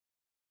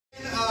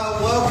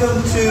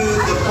Welcome to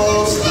the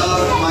Pulse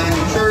of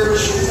Miami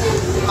Church.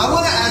 I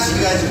want to ask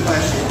you guys a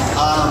question.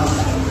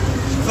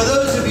 For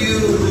those of you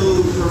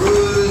who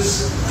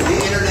peruse the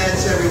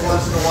internets every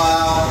once in a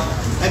while,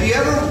 have you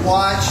ever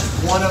watched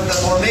one of the,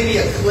 or maybe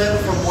a clip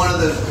from one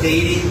of those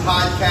dating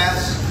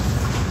podcasts?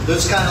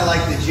 Those kind of like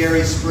the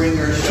Jerry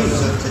Springer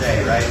shows of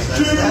today, right? So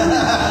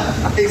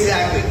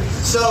exactly.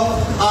 So,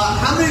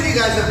 how many of you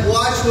guys have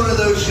watched one of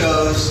those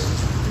shows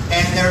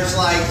and there's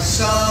like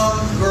some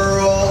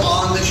girl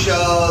on the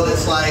show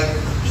that's like,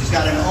 she's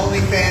got an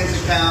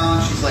OnlyFans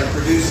account, she's like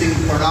producing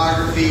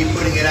pornography,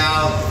 putting it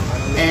out,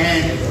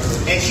 and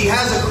she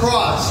has a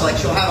cross, like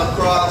she'll have a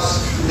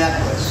cross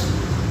necklace.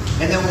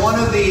 And then one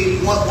of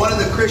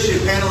the Christian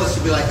panelists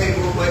will be like, hey,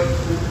 wait,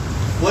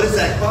 what is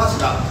that cross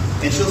about?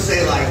 And she'll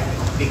say like,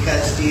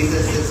 because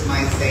Jesus is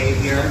my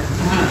Savior.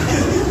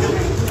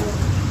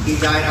 He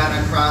died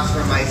on a cross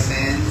for my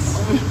sins.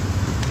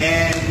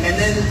 And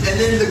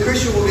then the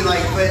Christian will be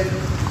like, but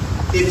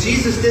if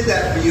Jesus did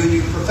that for you and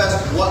you profess,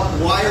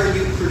 why are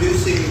you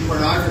producing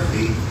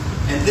pornography?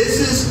 And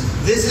this is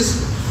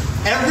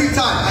every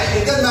time.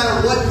 It doesn't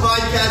matter what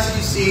podcast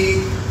you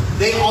see,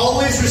 they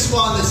always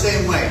respond the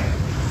same way.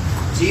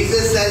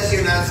 Jesus says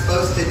you're not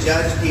supposed to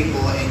judge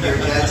people and you're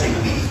judging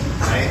me,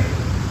 right?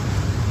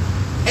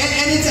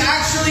 And it's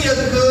actually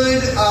a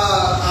good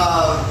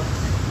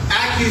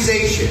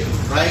accusation,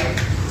 right?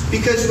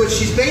 Because what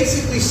she's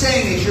basically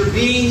saying is you're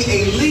being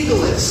a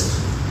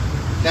legalist,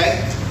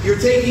 okay? You're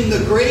taking the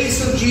grace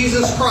of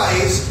Jesus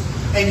Christ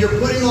and you're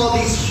putting all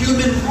these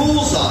human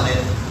rules on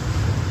it.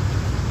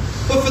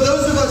 But for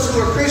those of us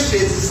who are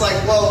Christians, it's like,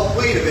 well,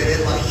 wait a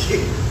minute, like,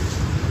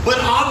 but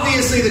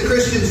obviously the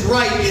Christian's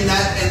right in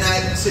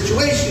that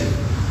situation.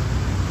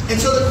 And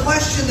so the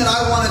question that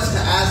I want us to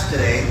ask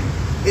today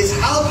is,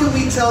 how can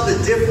we tell the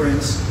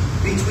difference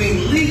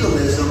between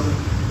legalism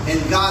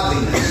and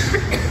godliness?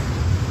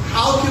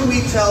 How can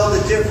we tell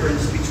the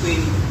difference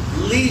between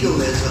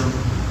legalism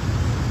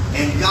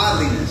and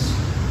godliness?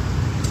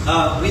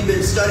 We've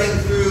been studying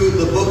through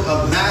the book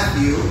of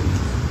Matthew,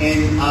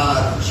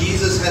 and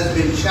Jesus has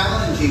been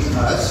challenging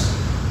us.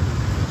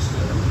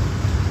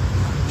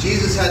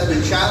 Jesus has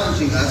been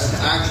challenging us to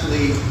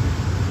actually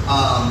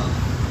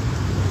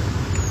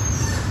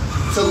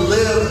to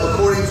live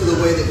according to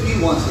the way that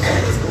He wants us to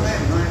live. Go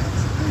ahead, right?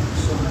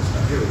 So messed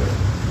up. Here we go.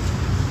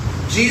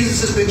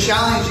 Jesus has been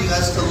challenging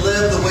us to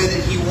live the way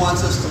that He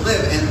wants us to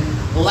live.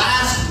 And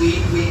last week,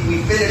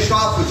 we finished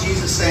off with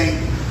Jesus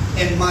saying,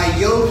 and my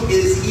yoke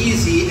is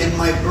easy and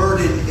my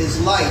burden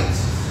is light.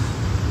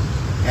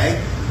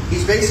 Okay?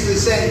 He's basically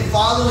saying,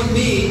 following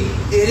me,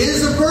 it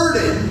is a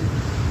burden,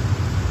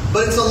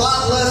 but it's a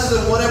lot less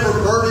than whatever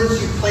burdens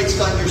you've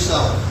placed on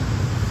yourself.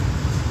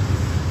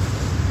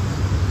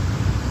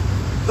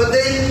 But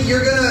then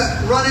you're going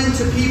to run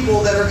into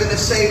people that are going to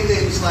say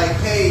things like,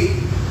 hey,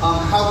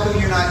 how come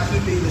you're not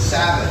keeping the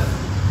Sabbath?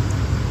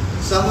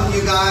 Some of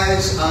you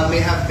guys may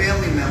have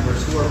family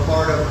members who are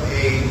part of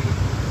a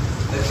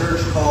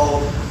church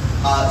called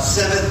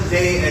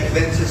Seventh-day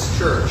Adventist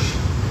Church.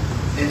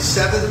 In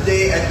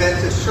Seventh-day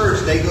Adventist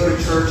Church, they go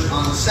to church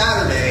on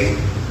Saturday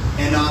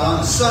and not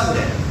on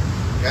Sunday.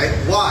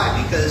 Okay?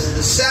 Why? Because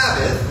the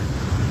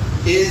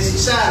Sabbath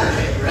is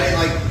Saturday, right?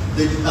 Like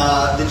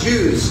the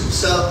Jews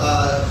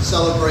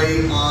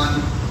celebrate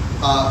on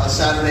a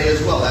Saturday as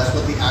well. That's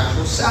what the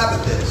actual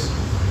Sabbath is.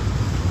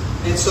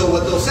 And so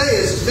what they'll say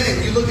is,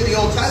 if you look at the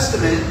Old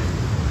Testament,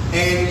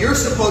 and you're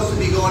supposed to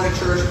be going to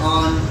church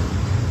on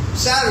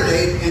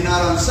Saturday and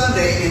not on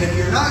Sunday, and if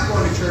you're not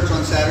going to church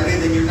on Saturday,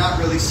 then you're not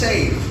really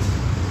saved.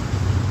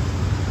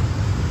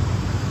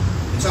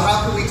 And so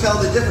how can we tell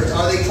the difference?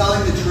 Are they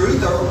telling the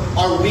truth? Or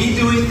are we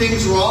doing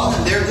things wrong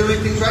and they're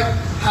doing things right?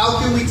 How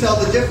can we tell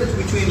the difference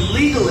between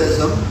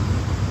legalism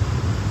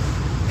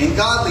and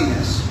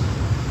godliness?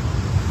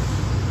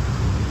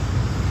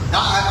 Now,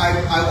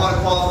 I want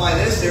to qualify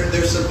this.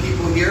 There's some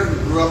people here who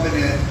grew up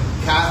in a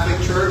Catholic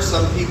church,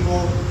 some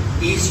people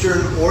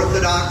Eastern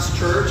Orthodox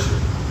church.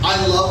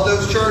 I love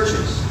those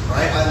churches,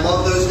 right? I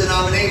love those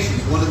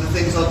denominations. One of the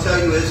things I'll tell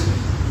you is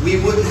we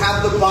wouldn't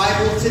have the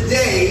Bible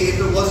today if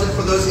it wasn't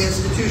for those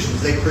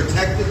institutions. They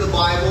protected the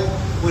Bible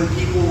when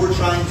people were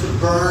trying to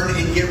burn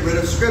and get rid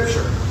of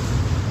Scripture.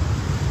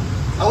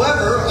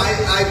 However,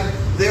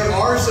 there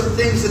are some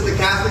things that the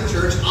Catholic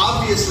Church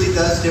obviously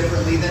does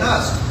differently than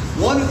us.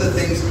 One of the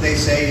things that they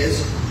say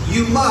is,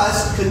 you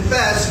must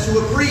confess to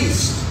a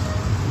priest.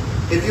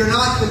 If you're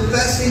not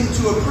confessing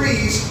to a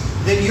priest,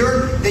 then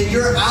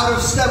you're out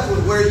of step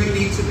with where you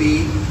need to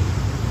be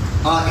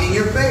in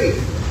your faith.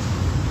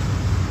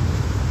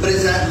 But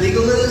is that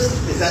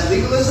legalism? Is that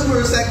legalism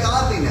or is that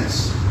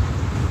godliness?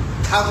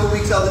 How can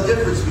we tell the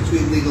difference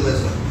between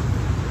legalism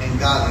and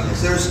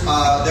godliness?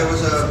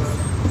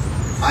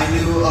 I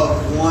knew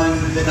of one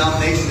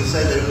denomination that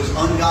said that it was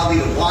ungodly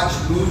to watch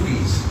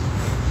movies.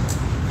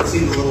 It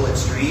seemed a little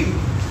extreme,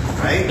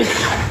 right?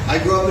 I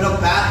grew up in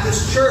a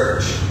Baptist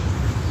church.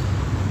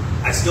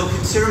 I still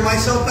consider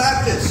myself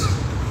Baptist.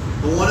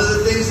 But one of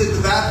the things that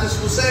the Baptists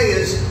will say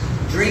is,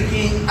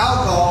 drinking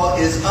alcohol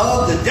is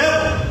of the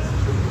devil.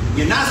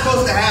 You're not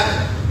supposed to have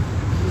it.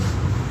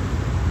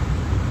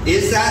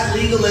 Is that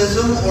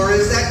legalism or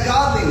is that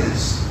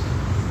godliness?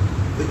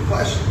 Good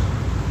question.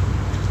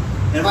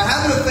 And if I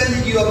haven't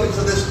offended you up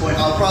until this point,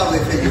 I'll probably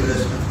offend you with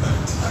this one.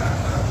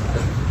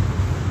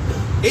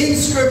 In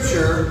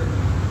Scripture,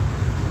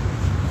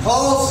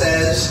 Paul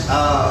says,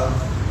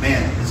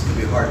 man, this is going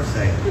to be hard to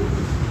say.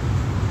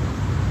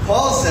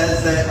 Paul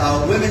says that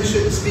women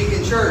shouldn't speak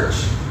in church.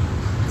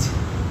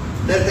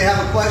 That if they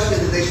have a question,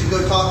 that they should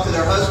go talk to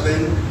their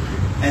husband,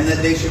 and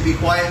that they should be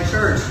quiet in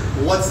church.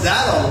 Well, what's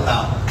that all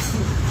about?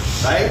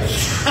 Right?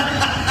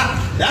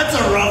 That's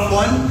a rough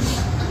one.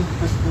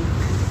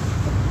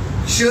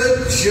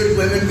 Should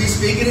women be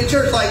speaking in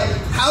church? Like,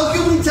 how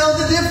can we tell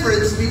the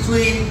difference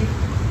between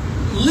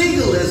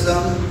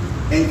legalism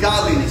and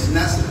godliness? And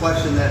that's the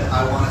question that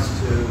I want us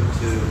to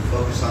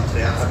focus on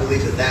today. I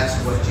believe that that's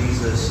what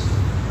Jesus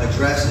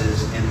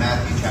addresses in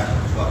Matthew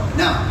chapter 12.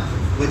 Now,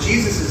 what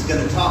Jesus is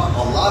going to talk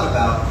a lot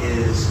about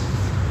is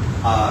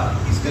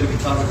he's going to be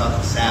talking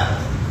about the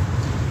Sabbath.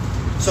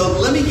 So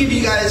let me give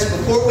you guys,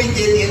 before we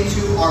get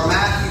into our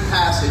Matthew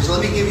passage,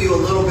 let me give you a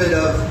little bit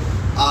of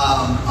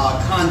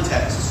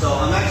context. So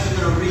I'm actually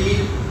going to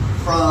read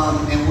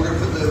from, and we're going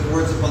to put the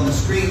words up on the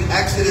screen,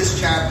 Exodus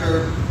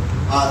chapter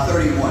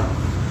 31.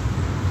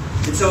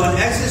 And so in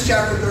Exodus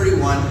chapter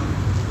 31,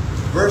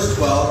 verse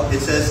 12, it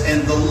says,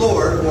 and the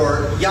Lord,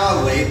 or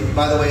Yahweh,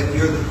 by the way,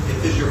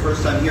 if this is your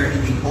first time here,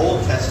 in the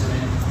Old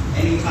Testament,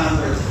 anytime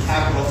there's a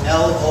capital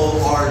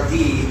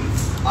L-O-R-D,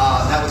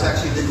 that was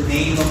actually the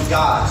name of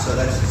God. So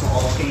that's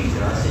all changed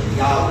there. I say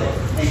Yahweh.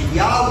 And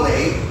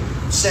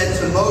Yahweh said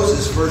to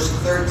Moses, verse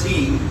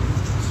 13,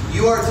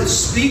 you are to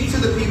speak to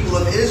the people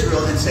of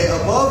Israel and say,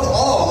 above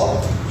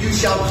all, you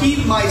shall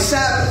keep my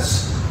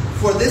Sabbaths.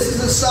 For this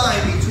is a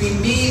sign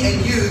between me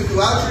and you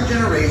throughout your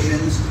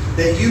generations,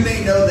 that you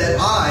may know that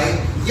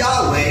I,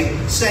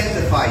 Yahweh,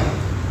 sanctify you.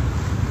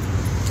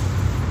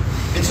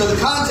 And so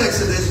the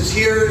context of this is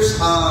here's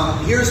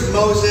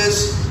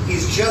Moses.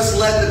 He's just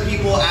led the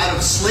people out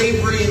of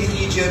slavery in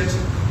Egypt.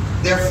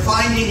 They're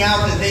finding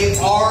out that they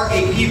are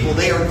a people.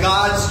 They are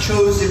God's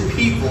chosen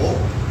people.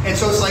 And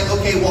so it's like,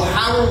 okay, well,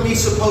 how are we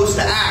supposed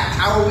to act?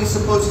 How are we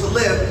supposed to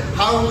live?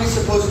 How are we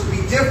supposed to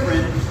be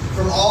different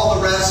from all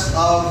the rest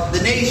of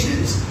the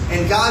nations?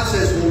 And God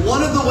says, well,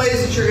 one of the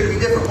ways that you're going to be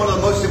different, one of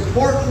the most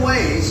important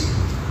ways,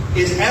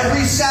 is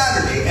every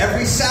Saturday,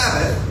 every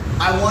Sabbath,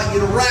 I want you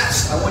to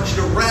rest. I want you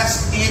to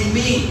rest in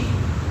me.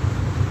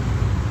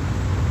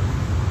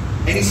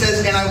 And he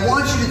says, and I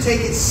want you to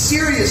take it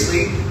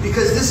seriously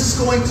because this is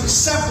going to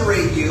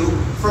separate you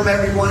from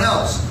everyone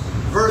else.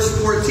 Verse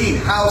 14,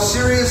 how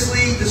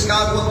seriously does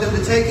God want them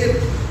to take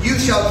it? You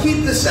shall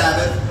keep the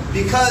Sabbath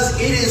because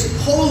it is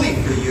holy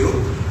for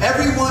you.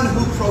 Everyone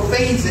who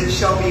profanes it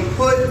shall be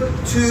put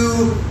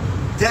to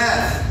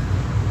death.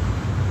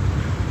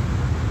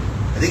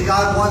 I think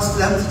God wants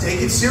them to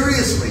take it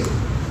seriously.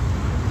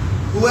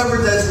 Whoever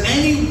does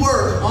any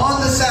work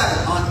on the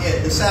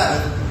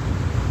Sabbath,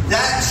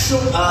 that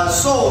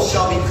soul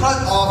shall be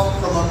cut off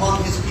from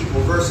among his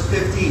people. Verse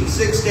 15,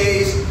 6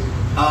 days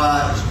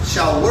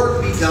shall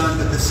work be done,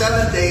 but the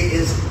seventh day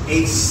is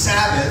a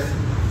Sabbath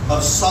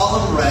of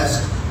solemn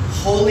rest,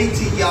 holy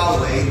to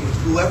Yahweh.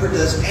 Whoever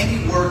does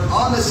any work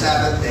on the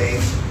Sabbath day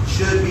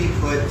should be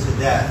put to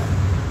death.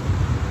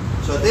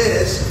 So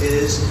this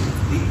is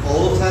the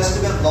Old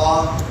Testament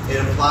law. It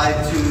applied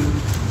to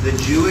the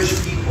Jewish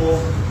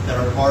people that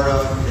are part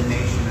of the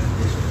nation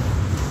of Israel.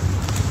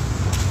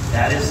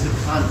 That is the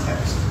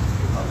context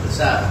of the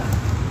Sabbath.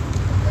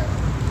 Okay.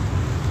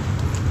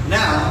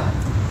 Now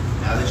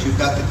that you've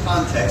got the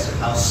context of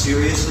how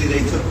seriously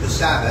they took the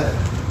Sabbath,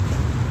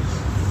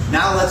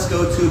 now let's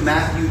go to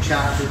Matthew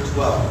chapter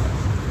 12.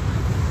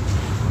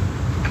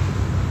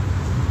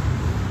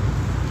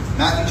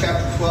 Matthew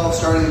chapter 12,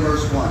 starting in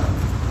verse 1.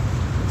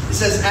 It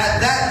says, at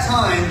that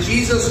time,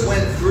 Jesus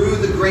went through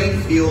the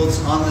grain fields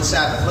on the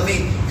Sabbath. Let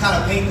me kind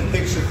of paint the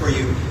picture for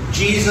you.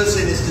 Jesus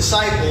and his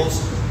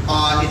disciples,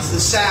 it's the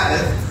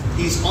Sabbath.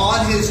 He's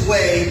on his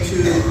way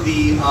to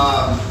the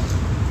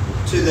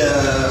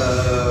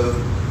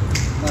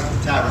not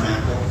the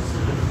tabernacle.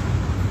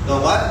 The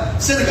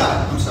what?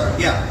 Synagogue. I'm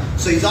sorry. Yeah.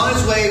 So he's on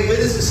his way with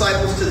his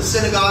disciples to the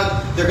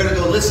synagogue. They're going to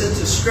go listen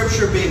to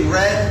Scripture being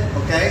read.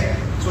 Okay?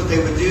 That's what they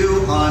would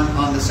do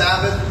on the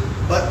Sabbath.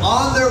 But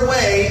on their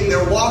way,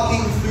 they're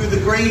walking through the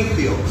grain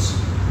fields.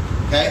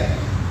 Okay?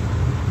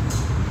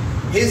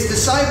 His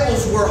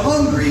disciples were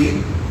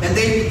hungry, and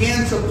they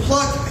began to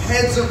pluck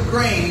heads of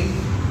grain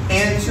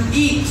and to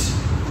eat.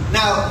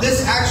 Now,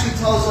 this actually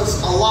tells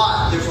us a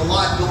lot. There's a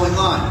lot going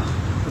on.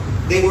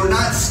 They were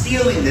not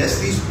stealing this.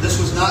 This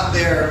was not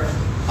their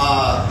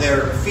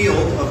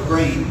field of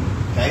grain.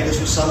 Okay? This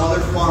was some other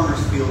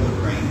farmer's field of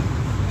grain.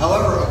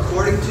 However,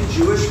 according to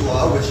Jewish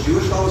law, which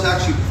Jewish law was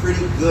actually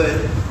pretty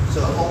good to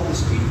the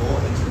homeless people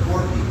and to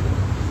poor people,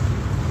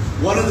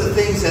 one of the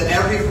things that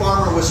every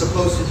farmer was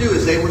supposed to do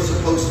is they were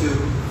supposed to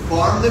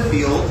farm the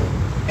field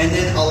and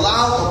then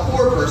allow a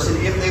poor person,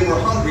 if they were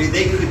hungry,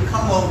 they could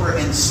come over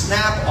and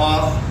snap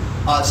off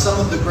some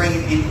of the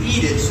grain and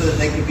eat it so that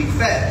they could be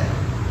fed.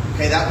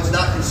 Okay, that was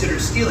not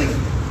considered stealing.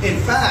 In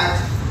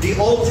fact, the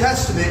Old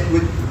Testament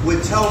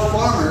would tell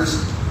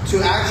farmers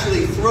to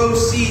actually throw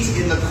seeds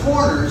in the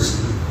corners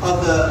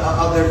of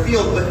their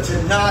field, but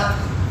to not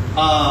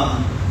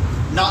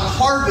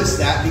harvest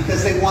that,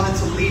 because they wanted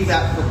to leave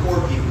that for poor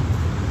people.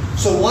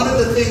 So one of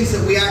the things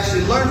that we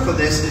actually learn from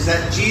this is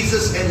that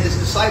Jesus and his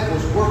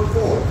disciples were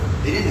poor.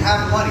 They didn't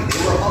have money. They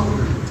were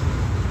hungry.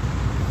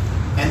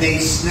 And they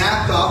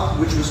snapped up,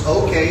 which was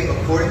okay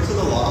according to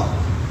the law.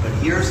 But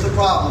here's the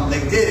problem.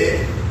 They did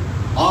it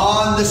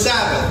on the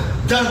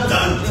Sabbath. Dun,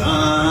 dun,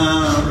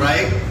 dun.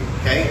 Right?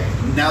 Okay?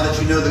 Now that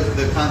you know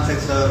the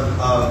context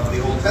of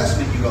the Old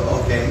Testament, you go,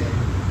 okay,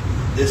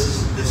 this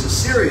is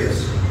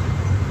serious.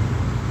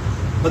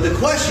 But the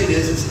question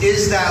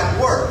is that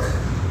work?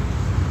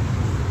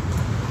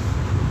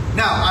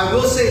 Now, I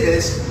will say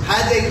this.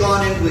 Had they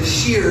gone in with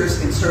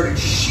shears and started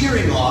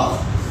shearing off,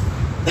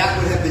 that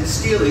would have been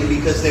stealing,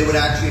 because they would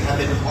actually have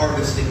been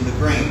harvesting the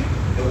grain.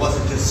 It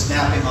wasn't just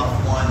snapping off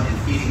one and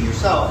feeding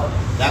yourself.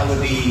 That would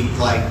be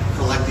like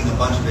collecting a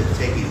bunch of it and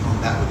taking it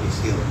home. That would be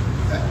stealing.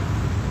 Okay?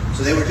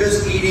 So they were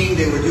just eating.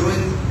 They were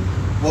doing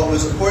what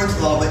was according to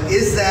the law. But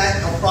is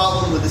that a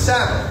problem with the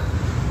Sabbath?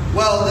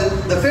 Well,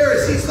 the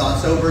Pharisees thought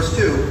so. Verse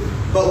 2.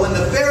 But when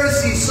the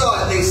Pharisees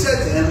saw it, they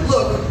said to him,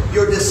 "Look,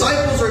 your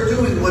disciples are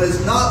doing what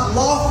is not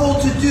lawful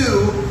to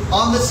do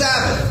on the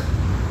Sabbath."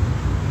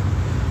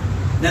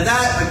 Now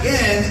that,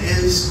 again,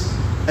 is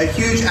a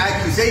huge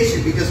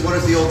accusation, because what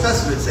does the Old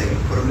Testament say?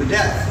 Put them to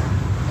death.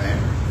 Okay?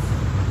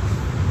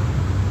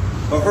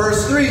 But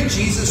verse 3,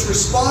 Jesus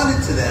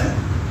responded to them,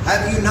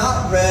 "Have you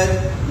not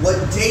read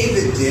what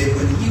David did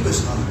when he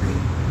was hungry?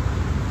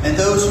 And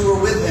those who were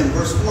with him,"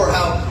 verse 4,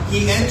 "how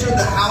he entered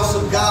the house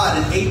of God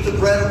and ate the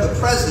bread of the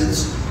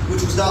presence,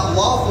 which was not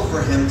lawful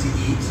for him to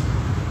eat,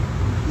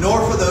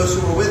 nor for those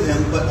who were with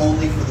him, but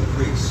only for the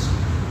priests."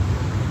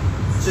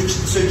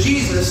 So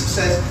Jesus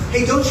says,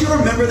 hey, don't you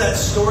remember that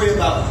story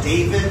about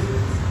David?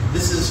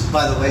 This is,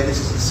 by the way, this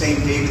is the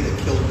same David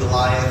that killed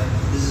Goliath.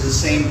 This is the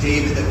same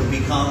David that would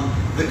become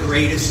the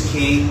greatest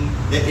king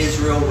that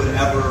Israel would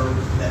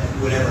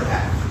ever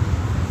have.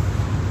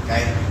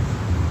 Okay?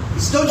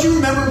 So don't you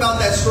remember about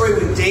that story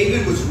when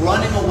David was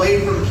running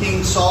away from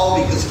King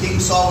Saul because King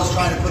Saul was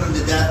trying to put him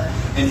to death?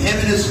 And him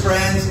and his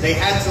friends, they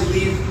had to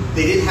leave.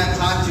 They didn't have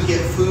time to get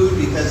food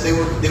because they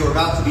were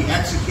about to be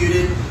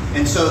executed.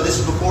 And so this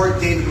is before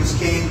David was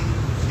king.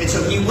 And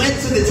so he went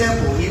to the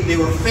temple. They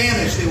were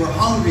famished. They were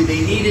hungry.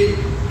 They needed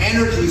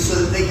energy so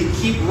that they could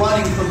keep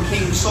running from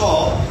King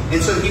Saul.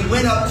 And so he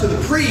went up to the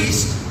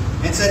priest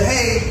and said,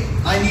 "Hey,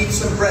 I need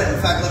some bread."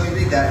 In fact, let me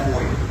read that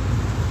for you.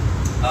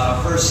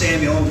 1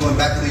 Samuel, I'm going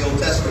back to the Old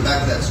Testament,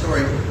 back to that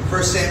story.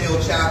 1 Samuel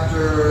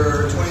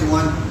chapter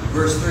 21,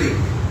 verse 3.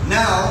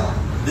 "Now,"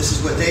 this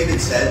is what David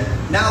said,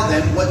 "now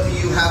then, what do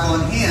you have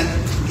on hand?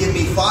 Give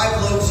me 5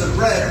 loaves of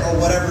bread or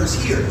whatever's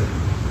here."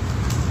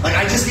 Like,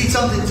 I just need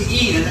something to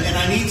eat, and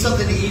I need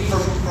something to eat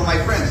for my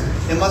friends.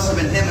 It must have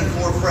been him and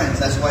 4 friends.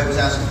 That's why he was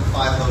asking for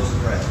 5 loaves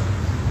of bread.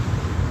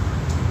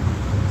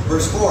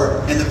 Verse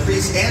 4, "And the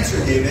priest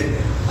answered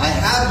David, I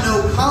have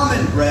no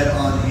common bread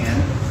on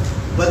hand,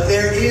 but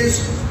there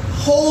is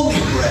holy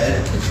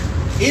bread,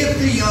 if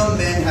the young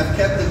men have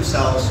kept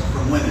themselves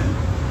from women."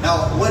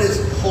 Now, what is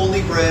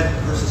holy bread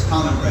versus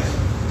common bread?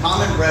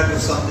 Common bread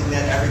was something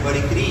that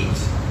everybody could eat.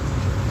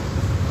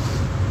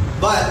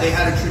 But they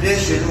had a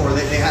tradition, or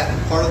they had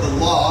part of the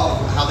law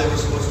of how they were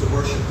supposed to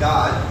worship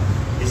God,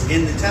 is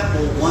in the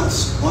temple,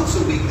 once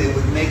a week they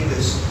would make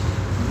this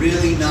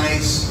really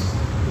nice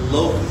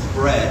loaf of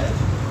bread.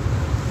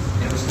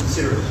 And it was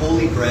considered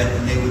holy bread,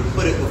 and they would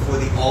put it before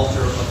the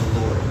altar of the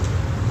Lord.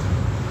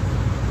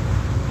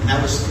 And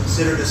that was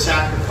considered a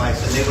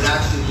sacrifice, and they would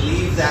actually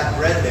leave that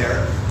bread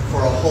there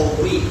for a whole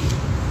week.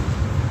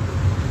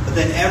 But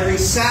then every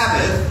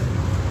Sabbath,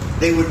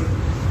 they would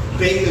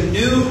bake a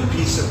new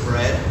piece of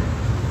bread,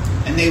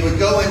 and they would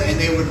go in and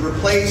they would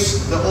replace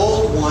the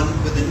old one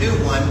with a new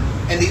one.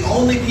 And the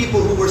only people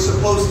who were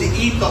supposed to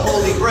eat the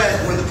holy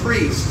bread were the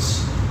priests,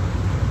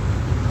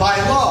 by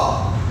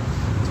law.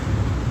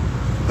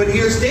 But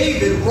here's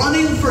David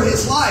running for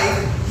his life.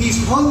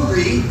 He's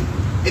hungry.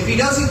 If he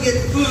doesn't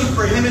get food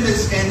for him and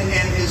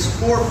his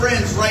 4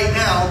 friends right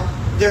now,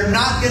 they're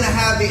not going to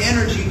have the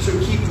energy to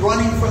keep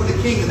running from the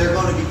king, and they're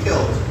going to be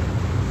killed.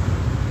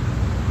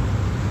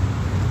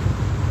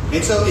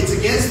 And so it's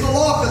against the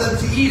law for them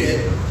to eat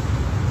it.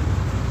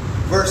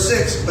 Verse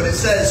 6, but it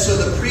says, "So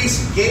the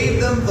priest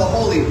gave them the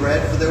holy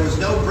bread, for there was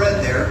no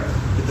bread there,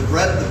 but the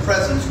bread of the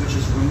presence, which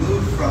is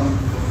removed from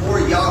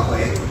before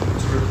Yahweh,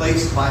 was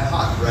replaced by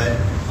hot bread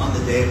on the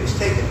day it was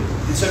taken."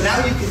 And so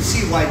now you can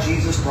see why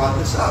Jesus brought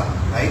this up,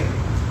 right?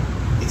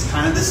 It's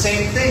kind of the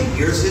same thing.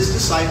 Here's his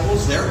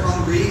disciples. They're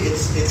hungry.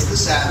 It's the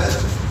Sabbath.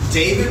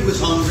 David was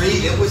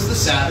hungry. It was the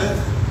Sabbath.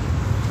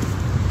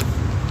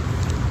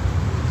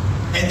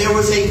 And there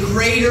was a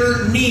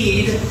greater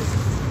need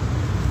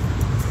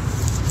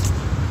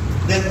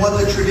than what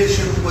the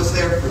tradition was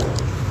there for.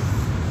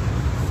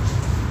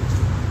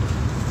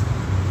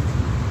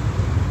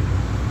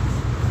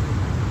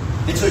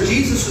 And so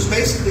Jesus was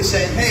basically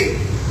saying, hey,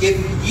 if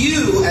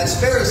you as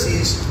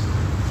Pharisees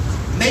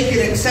make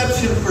an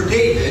exception for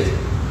David,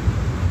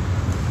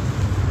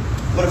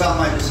 what about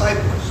my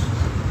disciples?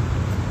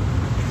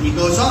 And he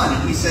goes on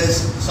and he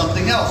says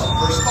something else.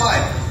 Verse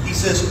 5, he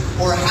says,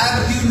 or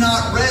have you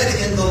not read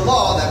in the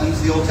law, that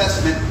means the Old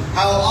Testament,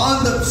 how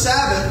on the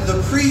Sabbath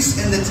the priests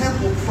in the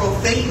temple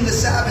profane the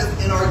Sabbath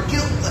and are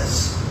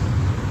guiltless?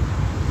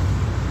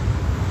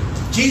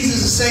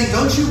 Jesus is saying,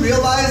 don't you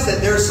realize that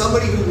there's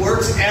somebody who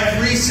works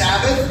every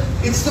Sabbath?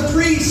 It's the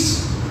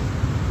priests.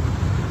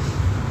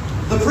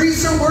 The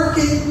priests are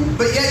working,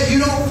 but yet you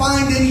don't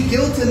find any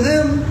guilt in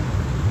them.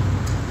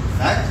 In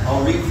fact,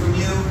 I'll read from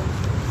you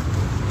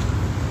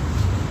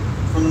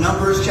from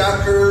Numbers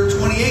chapter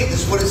 28.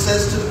 This is what it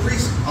says to the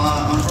priest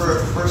on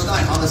verse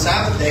 9. On the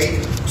Sabbath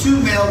day,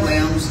 2 male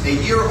lambs, a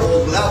year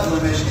old, without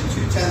blemish, and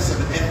 2/10 of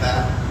an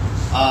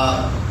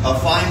ephah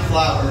of fine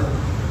flour,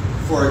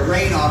 for a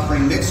grain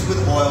offering mixed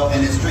with oil,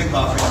 and its drink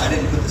offering. I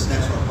didn't put this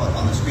next one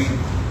on the screen.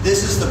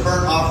 This is the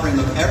burnt offering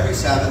of every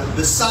Sabbath,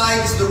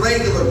 besides the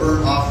regular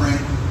burnt offering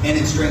and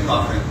its drink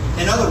offering.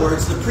 In other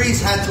words, the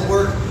priests had to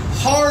work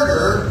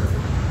harder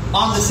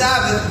on the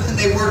Sabbath than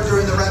they worked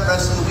during the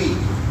rest of the week.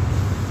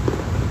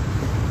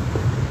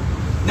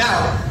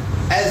 Now,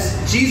 as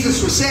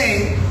Jesus was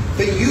saying,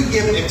 but you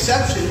give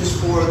exceptions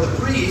for the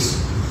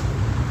priests,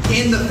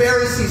 in the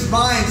Pharisees'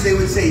 minds they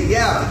would say,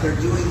 yeah, but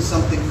they're doing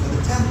something for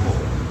the temple.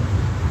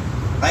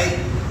 Right?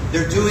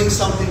 They're doing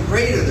something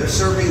greater. They're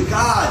serving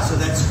God, so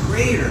that's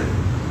greater.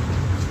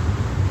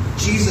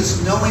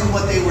 Jesus, knowing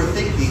what they were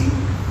thinking,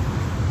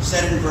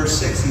 said in verse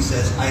 6, he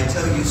says, I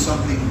tell you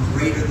something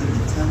greater than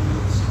the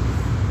temples.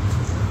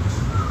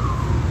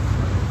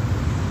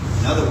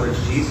 In other words,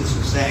 Jesus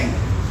was saying,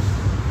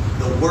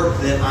 the work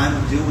that I'm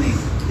doing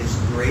is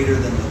greater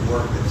than the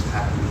work that's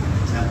happening in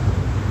the temple.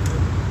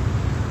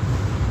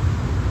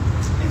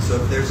 And so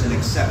if there's an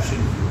exception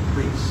for the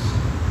priests,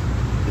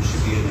 there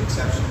should be an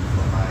exception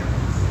for my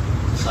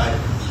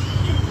disciples.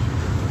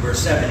 Verse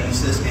 7, he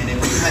says, and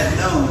if you had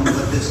known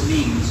what this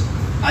means,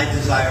 I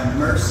desire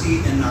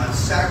mercy and not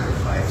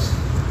sacrifice,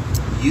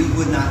 you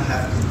would not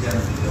have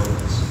condemned the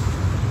guiltless.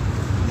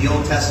 In the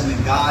Old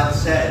Testament, God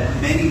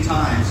said many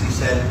times, he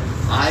said,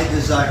 I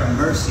desire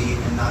mercy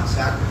and not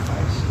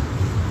sacrifice.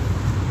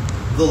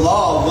 The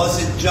law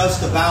wasn't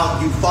just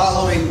about you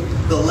following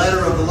the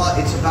letter of the law.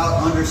 It's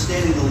about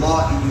understanding the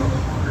law in your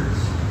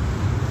hearts.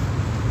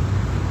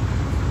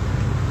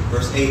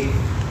 Verse 8,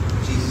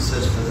 Jesus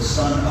says, for the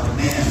Son of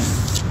Man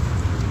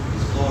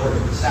is Lord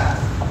of the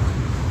Sabbath.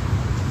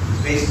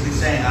 He's basically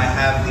saying, I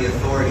have the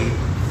authority.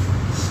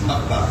 Let's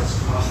talk about this.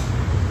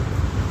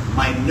 Oh,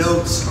 my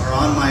notes are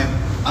on my...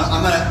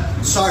 I'm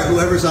gonna... Sorry,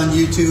 whoever's on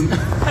YouTube.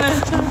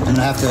 I'm going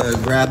to have to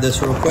grab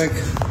this real quick.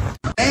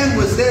 A man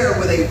was there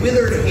with a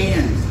withered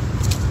hand.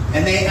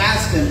 And they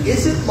asked him,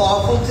 is it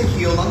lawful to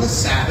heal on the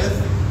Sabbath?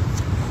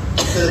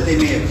 So that they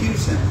may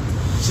accuse him.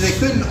 So they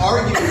couldn't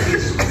argue with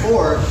Jesus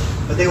before,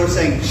 but they were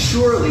saying,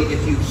 surely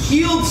if you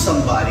healed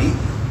somebody,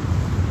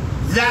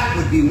 that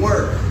would be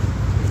work.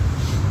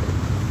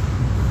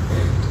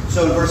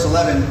 So in verse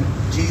 11,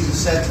 Jesus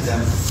said to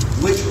them,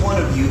 which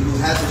one of you who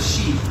has a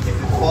sheep, if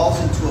it falls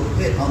into a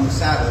pit on the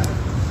Sabbath,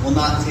 will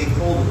not take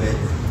hold of it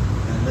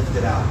and lift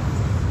it out?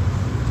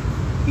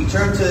 He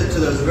turned to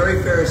those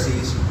very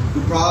Pharisees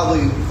who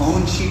probably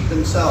owned sheep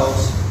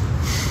themselves.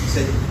 He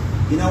said,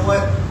 you know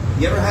what?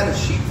 You ever had a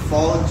sheep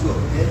fall into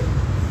a pit?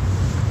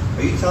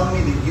 Are you telling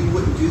me that you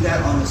wouldn't do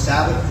that on the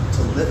Sabbath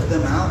to lift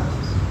them out?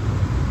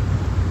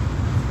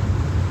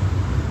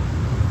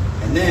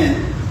 And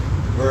then,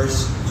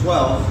 verse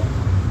 12,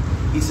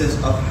 he says,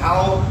 of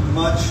how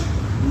much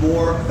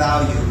more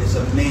value is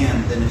a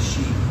man than a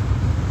sheep?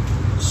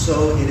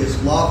 So it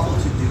is lawful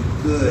to do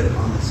good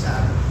on the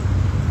Sabbath.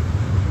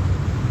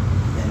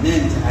 And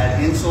then, to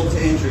add insult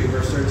to injury,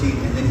 verse 13,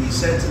 and then he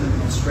said to the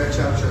man, stretch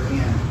out your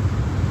hand.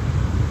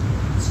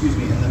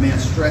 And the man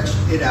stretched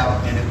it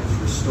out, and it was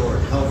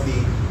restored,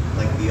 healthy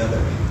like the other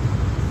hand.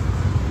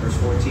 Verse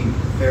 14,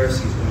 the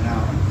Pharisees went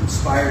out and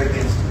conspired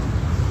against him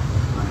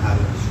on how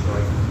to destroy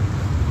him.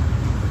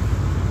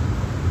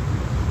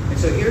 And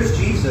so here's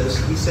Jesus.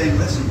 He's saying,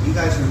 listen, you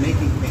guys are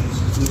making things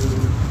too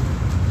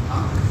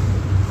complicated.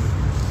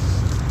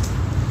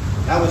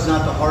 That was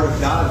not the heart of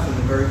God from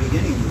the very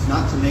beginning. It was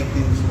not to make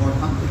things more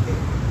complicated.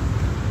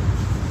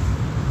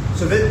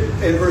 So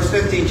in verse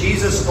 15,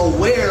 Jesus,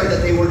 aware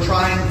that they were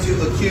trying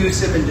to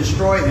accuse him and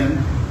destroy him,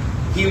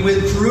 he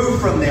withdrew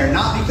from there.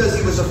 Not because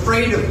he was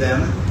afraid of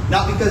them,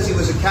 not because he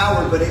was a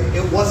coward, but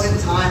it wasn't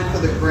time for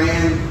the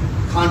grand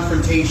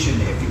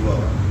confrontation, if you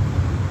will.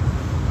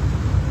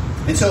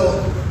 And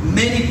so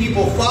many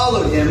people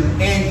followed him,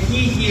 and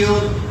he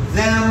healed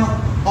them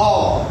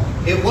all.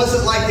 It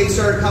wasn't like they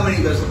started coming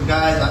and he goes,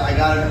 guys, I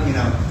got to,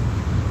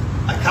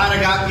 I kind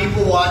of got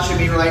people watching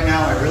me right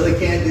now. I really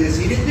can't do this.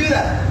 He didn't do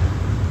that.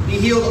 He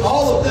healed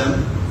all of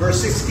them,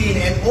 verse 16,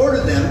 and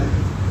ordered them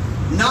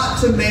not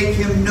to make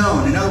him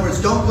known. In other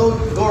words, don't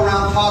go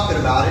around talking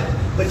about it.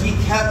 But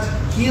he kept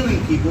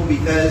healing people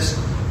because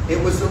it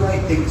was the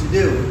right thing to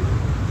do.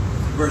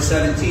 Verse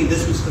 17,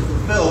 this was to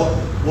fulfill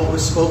what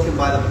was spoken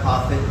by the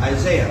prophet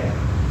Isaiah.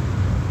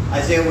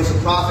 Isaiah was a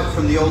prophet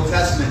from the Old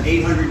Testament.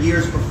 800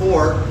 years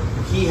before,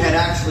 he had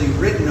actually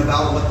written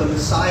about what the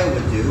Messiah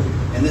would do.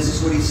 And this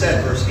is what he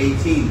said, verse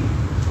 18.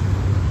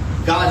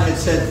 God had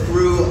said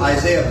through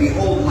Isaiah,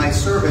 "Behold, my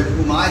servant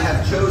whom I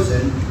have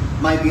chosen,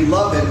 my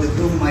beloved with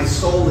whom my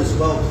soul is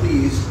well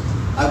pleased.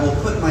 I will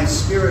put my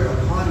spirit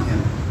upon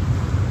him,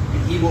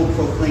 and he will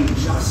proclaim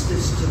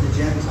justice to the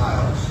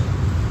Gentiles."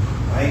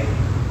 Right?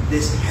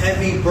 This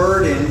heavy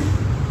burden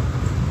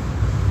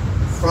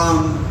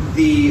from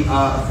the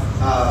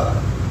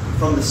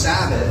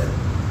Sabbath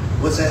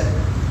was that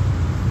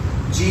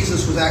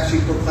Jesus was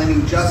actually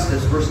proclaiming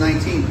justice. Verse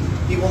 19,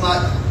 "He will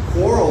not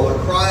quarrel or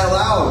cry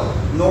aloud,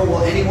 nor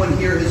will anyone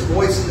hear his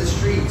voice in the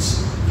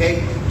streets."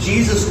 Okay?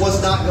 Jesus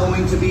was not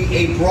going to be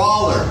a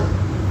brawler,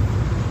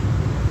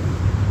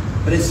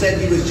 but instead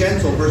he was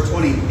gentle. Verse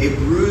 20, "A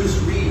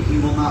bruised reed he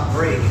will not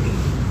break."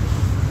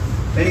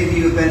 If any of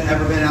you have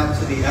ever been out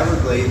to the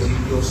Everglades,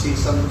 you'll see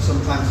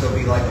sometimes there'll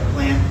be like a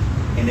plant,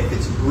 and if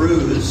it's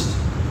bruised,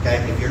 okay,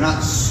 if you're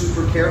not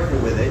super careful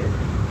with it,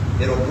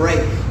 it'll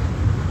break.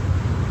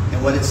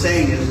 And what it's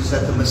saying is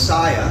that the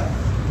Messiah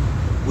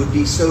would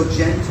be so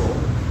gentle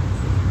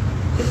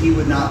that he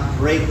would not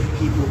break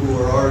people who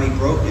are already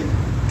broken.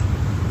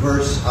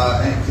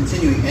 And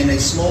continuing, "And a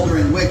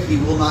smoldering wick he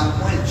will not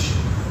quench."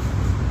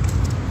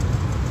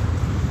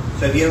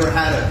 So have you ever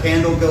had a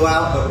candle go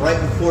out, but right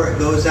before it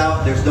goes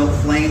out, there's no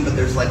flame, but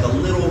there's like a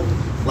little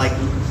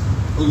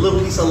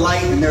piece of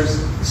light, and there's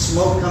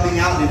smoke coming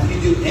out, and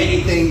if you do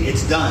anything,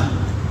 it's done.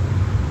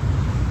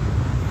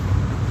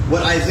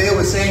 What Isaiah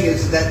was saying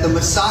is that the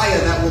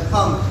Messiah that will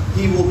come,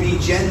 he will be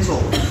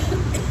gentle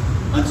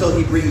until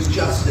he brings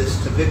justice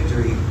to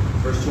victory.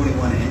 Verse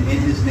 21, "And in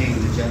his name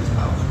the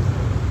Gentiles."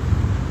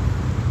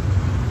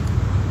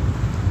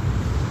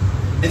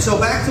 And so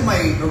back to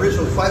my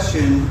original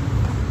question,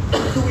 how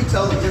can we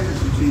tell the difference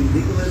between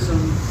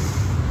legalism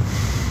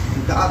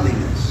and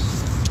godliness?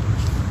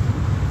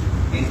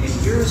 And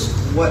here's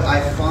what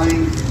I find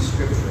in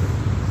Scripture.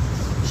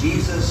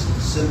 Jesus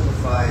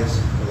simplifies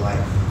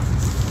life.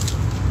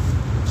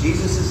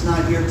 Jesus is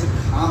not here to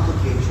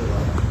complicate your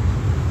life.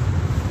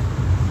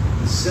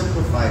 He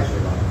simplifies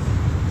your life.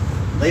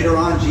 Later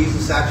on,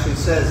 Jesus actually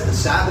says the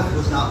Sabbath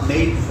was not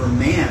made for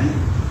man.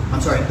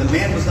 The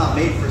man was not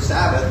made for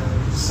Sabbath.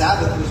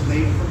 Sabbath was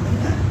made for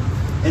man.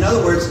 In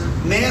other words,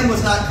 man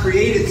was not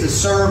created to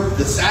serve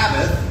the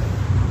Sabbath.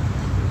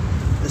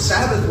 The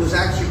Sabbath was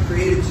actually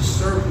created to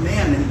serve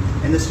man.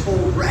 And this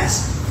whole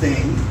rest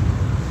thing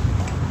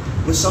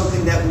was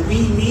something that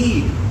we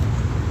need.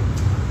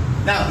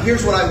 Now,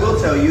 here's what I will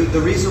tell you.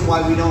 The reason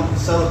why we don't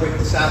celebrate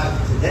the Sabbath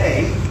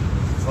today,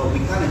 well, we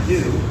kind of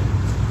do.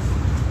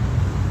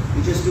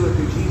 We just do it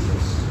through Jesus.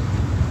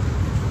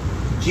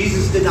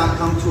 Jesus did not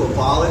come to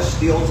abolish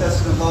the Old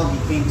Testament law. He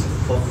came to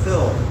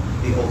fulfill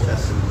the Old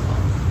Testament law.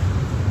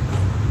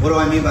 What do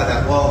I mean by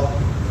that? Well,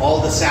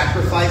 all the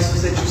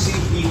sacrifices that you see,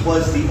 he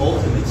was the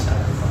ultimate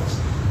sacrifice.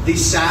 The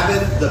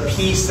Sabbath, the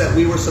peace that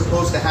we were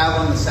supposed to have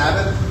on the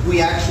Sabbath,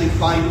 we actually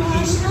find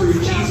peace through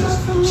Jesus.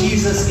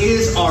 Jesus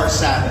is our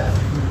Sabbath.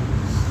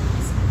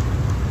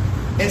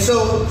 And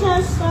so,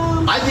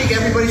 I think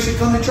everybody should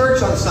come to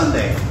church on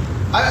Sunday.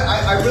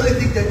 I really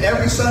think that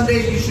every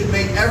Sunday you should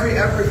make every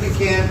effort you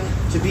can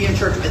to be in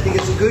church. I think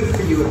it's good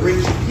for you. It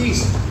brings you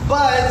peace.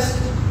 But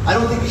I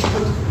don't think you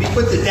should be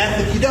put to death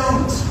if you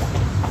don't.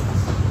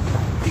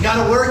 You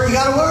got to work, you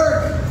got to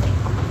work.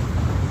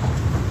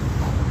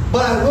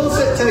 But I will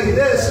tell you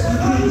this.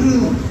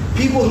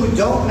 People who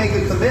don't make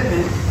a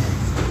commitment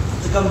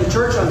to come to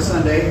church on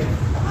Sunday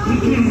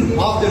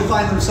often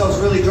find themselves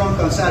really drunk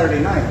on Saturday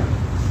night.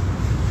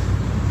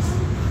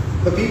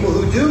 But people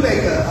who do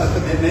make a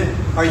commitment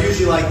are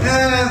usually like,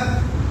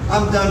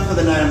 I'm done for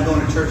the night, I'm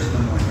going to church in the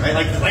morning.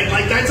 Right?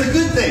 Like that's a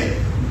good thing.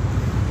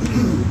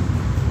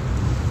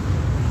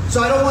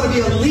 So I don't want to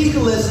be a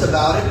legalist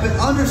about it, but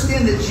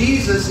understand that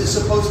Jesus is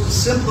supposed to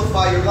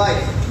simplify your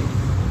life.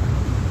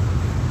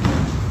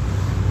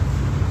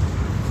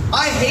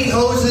 I hate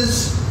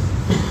hoses.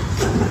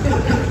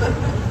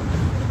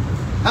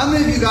 How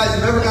many of you guys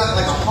have ever got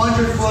like a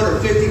 100-foot or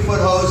 50-foot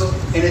hose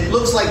and it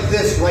looks like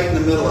this right in the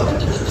middle of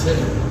it?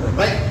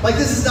 Right? Like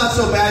this is not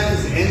so bad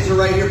because the ends are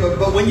right here,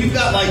 but when you've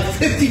got like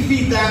 50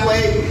 feet that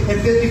way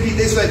and 50 feet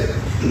this way,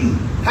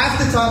 half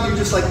the time you're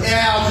just like,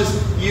 I'll just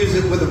use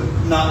it with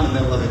a knot in the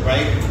middle of it,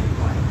 right?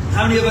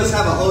 How many of us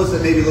have a hose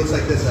that maybe looks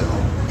like this at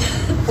home?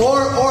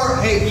 Or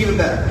hey, even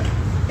better,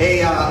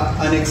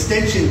 an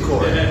extension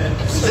cord.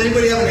 Does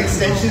anybody have an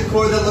extension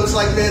cord that looks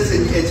like this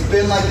and it's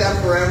been like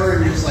that forever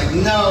and you're just like,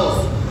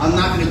 no, I'm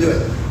not going to do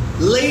it?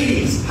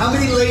 Ladies, how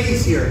many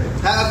ladies here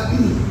have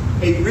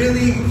a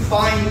really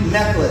fine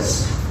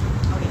necklace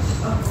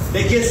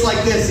that gets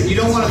like this and you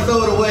don't want to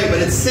throw it away, but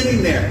it's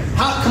sitting there?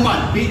 Come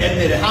on,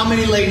 admit it. How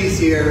many ladies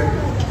here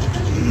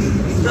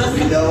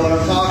know what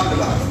I'm talking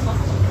about?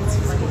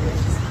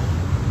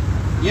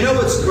 You know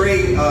what's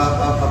great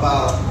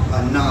about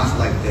a knot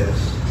like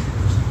this?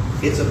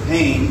 It's a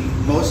pain.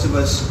 Most of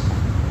us,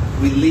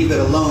 we leave it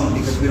alone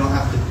because we don't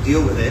have to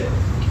deal with it.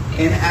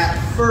 And at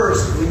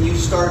first, when you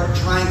start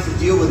trying to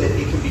deal with it,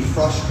 it can be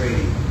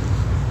frustrating.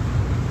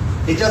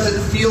 It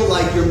doesn't feel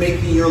like you're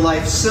making your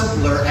life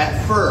simpler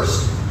at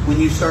first when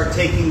you start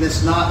taking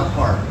this knot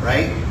apart,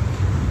 right?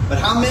 But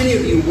how many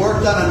of you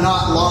worked on a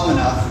knot long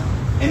enough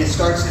and it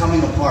starts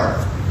coming apart?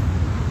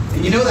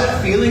 And you know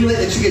that feeling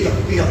that you get to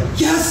feel,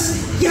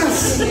 yes,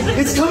 yes,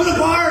 it's coming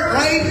apart,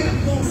 right?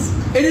 Yes.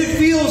 And it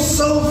feels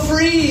so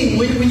freeing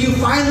when you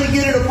finally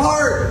get it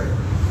apart.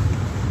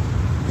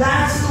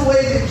 That's the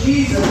way that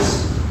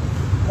Jesus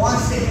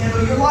wants to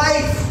handle your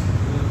life.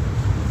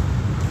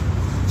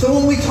 So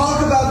when we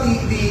talk about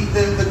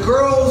the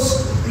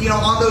girls,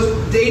 on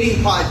those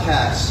dating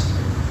podcasts,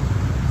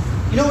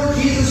 you know what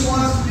Jesus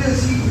wants to do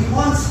is he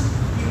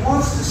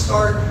wants to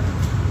start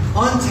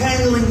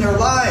untangling their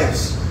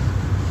lives.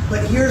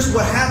 But here's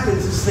what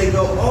happens is they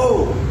go,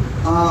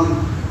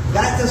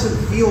 that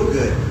doesn't feel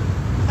good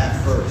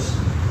at first.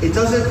 It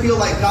doesn't feel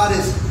like God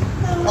is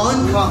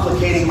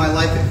uncomplicating my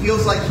life. It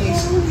feels like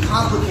He's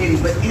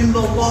complicating. But in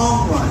the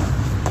long run,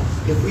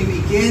 if we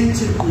begin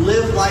to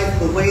live life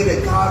the way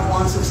that God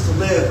wants us to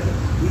live,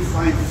 we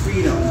find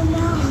freedom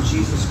in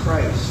Jesus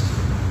Christ.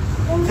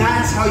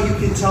 That's how you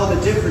can tell the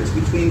difference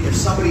between if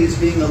somebody is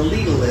being a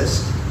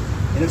legalist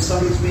and if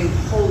somebody's being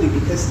holy.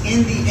 Because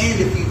in the end,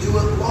 if you do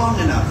it long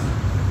enough,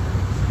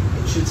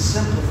 it should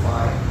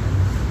simplify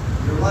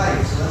your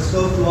life. So let's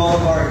go through all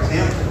of our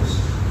examples.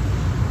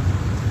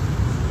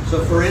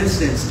 So for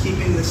instance,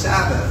 keeping the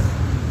Sabbath.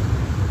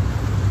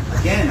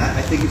 Again,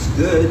 I think it's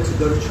good to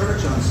go to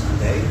church on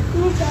Sunday.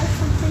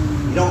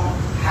 You don't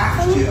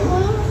have to,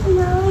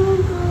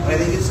 but I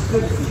think it's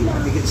good for you.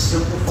 I think it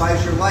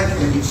simplifies your life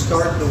when you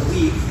start the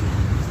week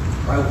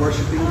by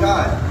worshiping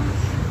God.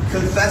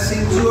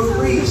 Confessing to a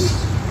priest.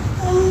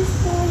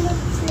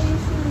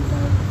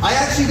 I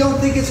actually don't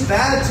think it's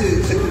bad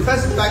to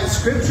confess. In fact,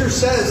 Scripture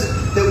says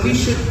that we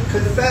should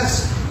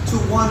confess to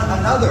one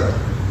another.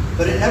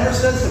 But it never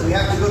says that we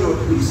have to go to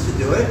a priest to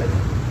do it.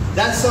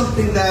 That's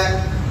something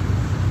that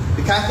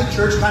the Catholic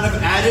Church kind of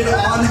added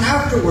on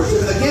afterwards.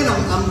 And again,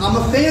 I'm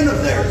a fan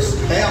of theirs.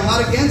 Okay, I'm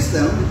not against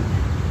them.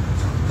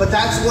 But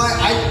that's why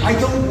I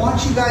don't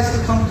want you guys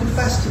to come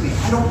confess to me.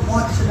 I don't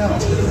want to know.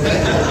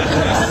 Okay?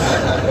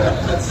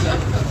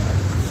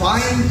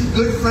 Find a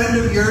good friend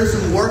of yours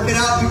and work it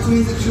out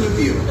between the two of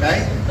you.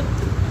 Okay?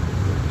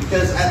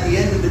 Because at the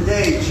end of the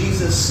day,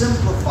 Jesus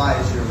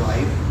simplifies your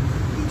life.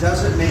 He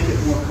doesn't make it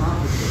more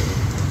complicated.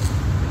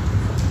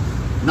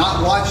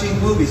 Not watching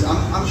movies.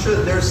 I'm sure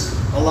that there's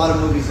a lot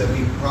of movies that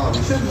we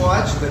probably shouldn't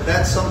watch, but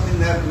that's something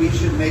that we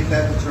should make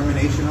that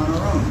determination on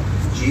our own.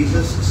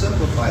 Jesus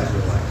simplifies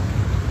your life.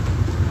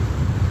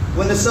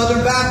 When the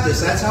Southern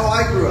Baptists, that's how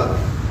I grew up.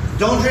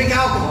 Don't drink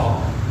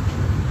alcohol.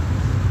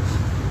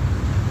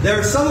 There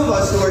are some of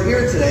us who are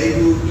here today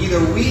who either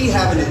we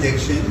have an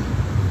addiction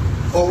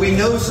or we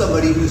know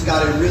somebody who's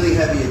got a really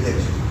heavy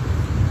addiction.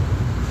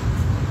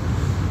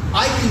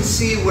 I can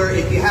see where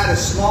if you had a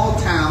small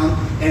town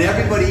and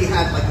everybody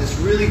had like this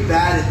really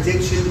bad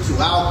addiction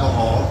to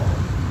alcohol,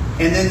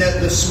 and then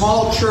the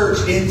small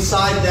church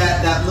inside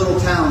that little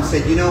town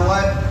said, you know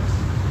what?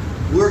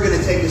 We're going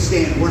to take a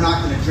stand. We're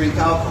not going to drink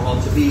alcohol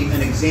to be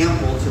an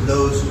example to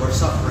those who are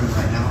suffering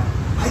right now.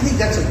 I think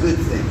that's a good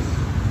thing.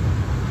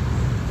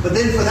 But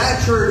then for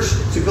that church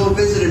to go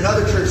visit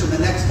another church in the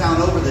next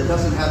town over that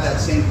doesn't have that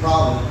same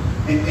problem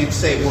and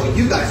say, well,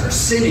 you guys are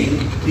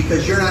sinning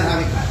because you're not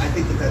having... I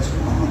think that's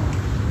wrong.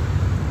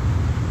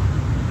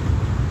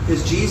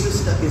 Because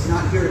Jesus is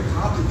not here to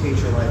complicate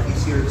your life.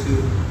 He's here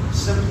to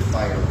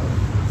simplify your life.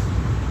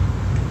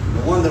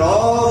 The one that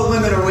all the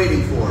women are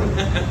waiting for.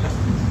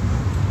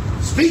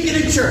 Speaking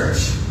in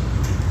church.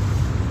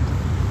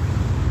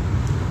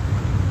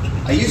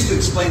 I used to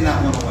explain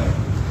that one away.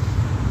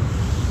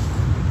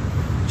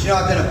 But you know,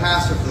 I've been a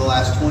pastor for the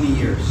last 20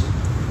 years.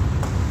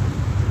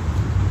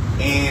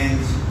 And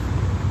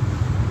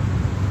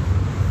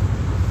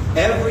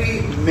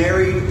every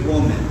married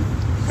woman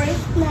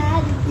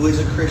who is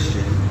a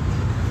Christian,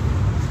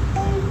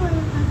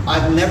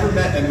 I've never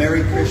met a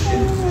married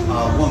Christian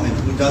woman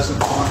who doesn't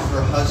want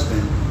her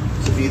husband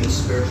to be the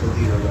spiritual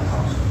leader of the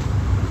household.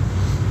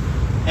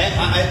 And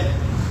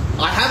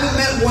I haven't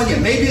met one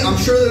yet. Maybe, I'm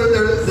sure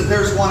that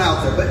there's one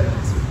out there. But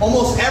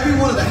almost every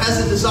one of them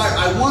has a desire.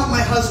 I want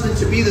my husband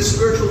to be the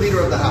spiritual leader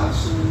of the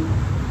house.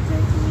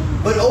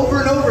 But over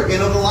and over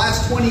again, over the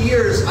last 20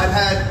 years, I've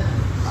had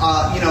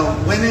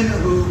women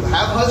who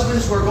have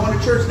husbands who are going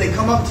to church. They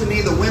come up to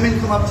me, the women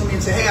come up to me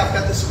and say, hey, I've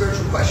got this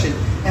spiritual question.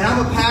 And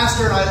I'm a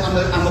pastor, and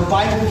I'm a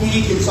Bible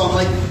geek, and so I'm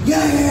like,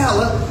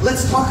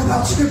 let's talk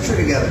about Scripture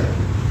together.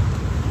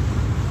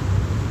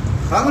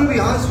 But I'm going to be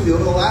honest with you,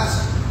 over the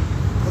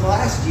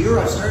last year,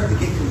 I've started to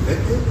get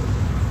convicted.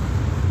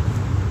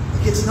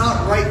 Like, it's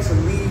not right to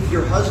leave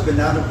your husband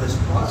out of this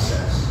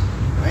process,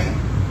 right?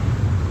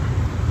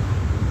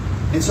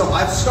 And so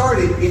I've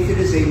started, if it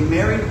is a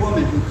married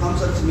woman who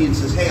comes up to me and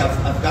says, hey,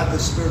 I've got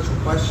this spiritual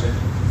question,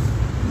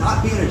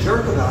 not being a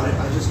jerk about it,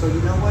 I just go,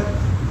 you know what?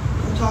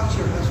 Go talk to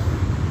your husband.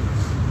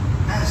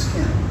 Ask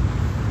him.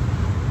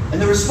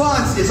 And the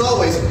response is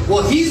always,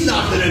 well, he's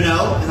not going to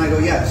know. And I go,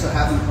 yeah, so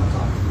have him come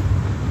talk to me.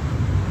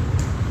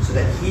 So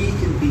that he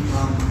can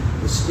become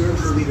the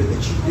spiritual leader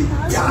that you've been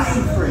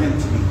dying for him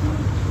to become.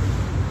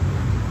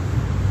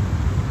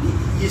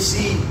 You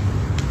see,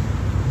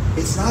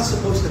 it's not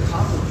supposed to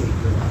complicate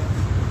your life.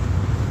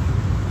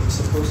 It's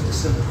supposed to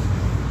simplify.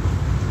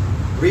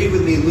 Read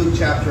with me Luke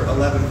chapter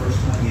 11, verse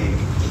 28.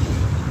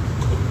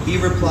 He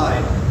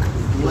replied,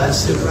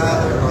 blessed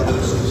rather are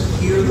those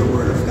who hear the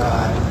word of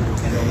God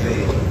and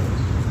obey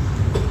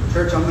it.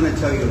 Church, I'm going to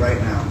tell you right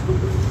now.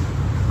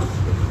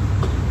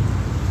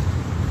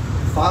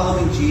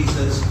 Following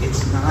Jesus,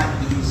 it's not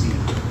easy,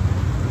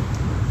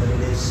 but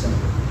it is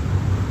simple.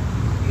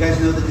 You guys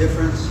know the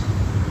difference?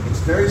 It's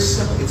very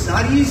simple. It's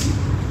not easy,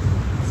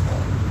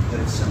 but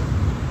it's simple.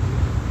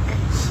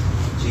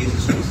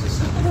 Jesus was the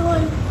simple.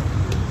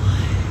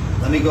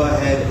 Let me go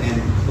ahead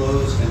and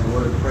close in a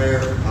word of prayer.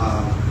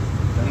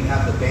 Let me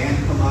have the band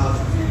come up,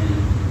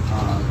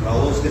 and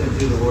Raul's going to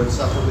do the Lord's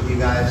Supper with you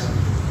guys.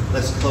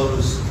 Let's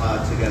close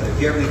together.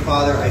 Dear Heavenly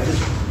Father, I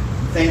just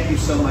thank you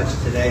so much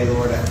today,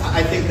 Lord.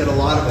 I think that a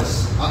lot of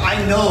us,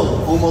 I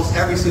know almost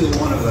every single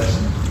one of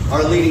us,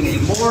 are leading a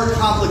more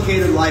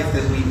complicated life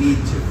than we need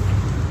to.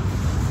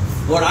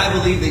 Lord, I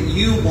believe that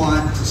you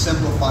want to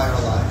simplify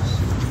our lives.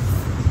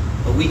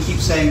 But we keep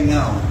saying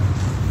no,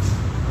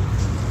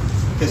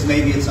 because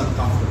maybe it's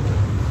uncomfortable.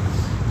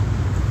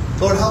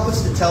 Lord, help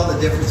us to tell the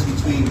difference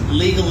between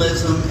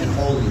legalism and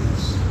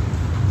holiness.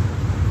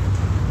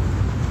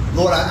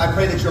 Lord, I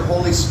pray that your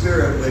Holy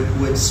Spirit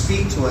would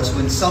speak to us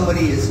when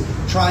somebody is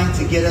trying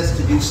to get us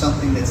to do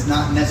something that's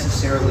not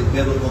necessarily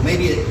biblical.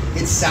 Maybe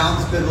it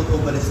sounds biblical,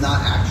 but it's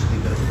not actually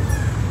biblical.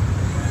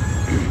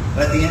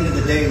 But at the end of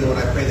the day, Lord,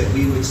 I pray that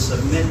we would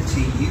submit to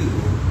you,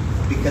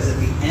 because at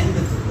the end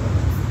of the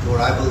road,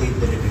 Lord, I believe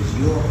that it is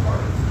your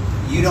heart.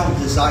 You don't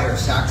desire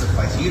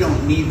sacrifice. You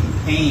don't need the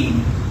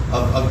pain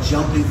of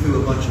jumping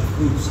through a bunch of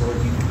hoops, Lord.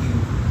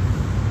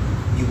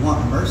 You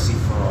want mercy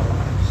for our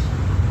lives.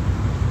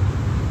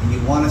 And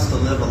you want us to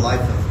live a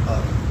life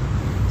of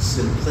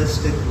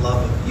simplistic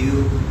love of you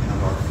and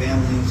of our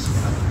families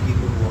and of the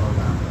people who are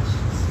around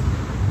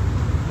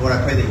us. Lord,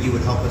 I pray that you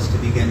would help us to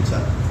begin to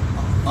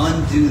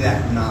undo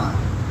that knot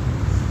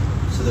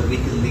so that we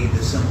can lead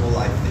the simple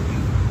life that you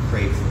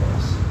prayed for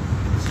us.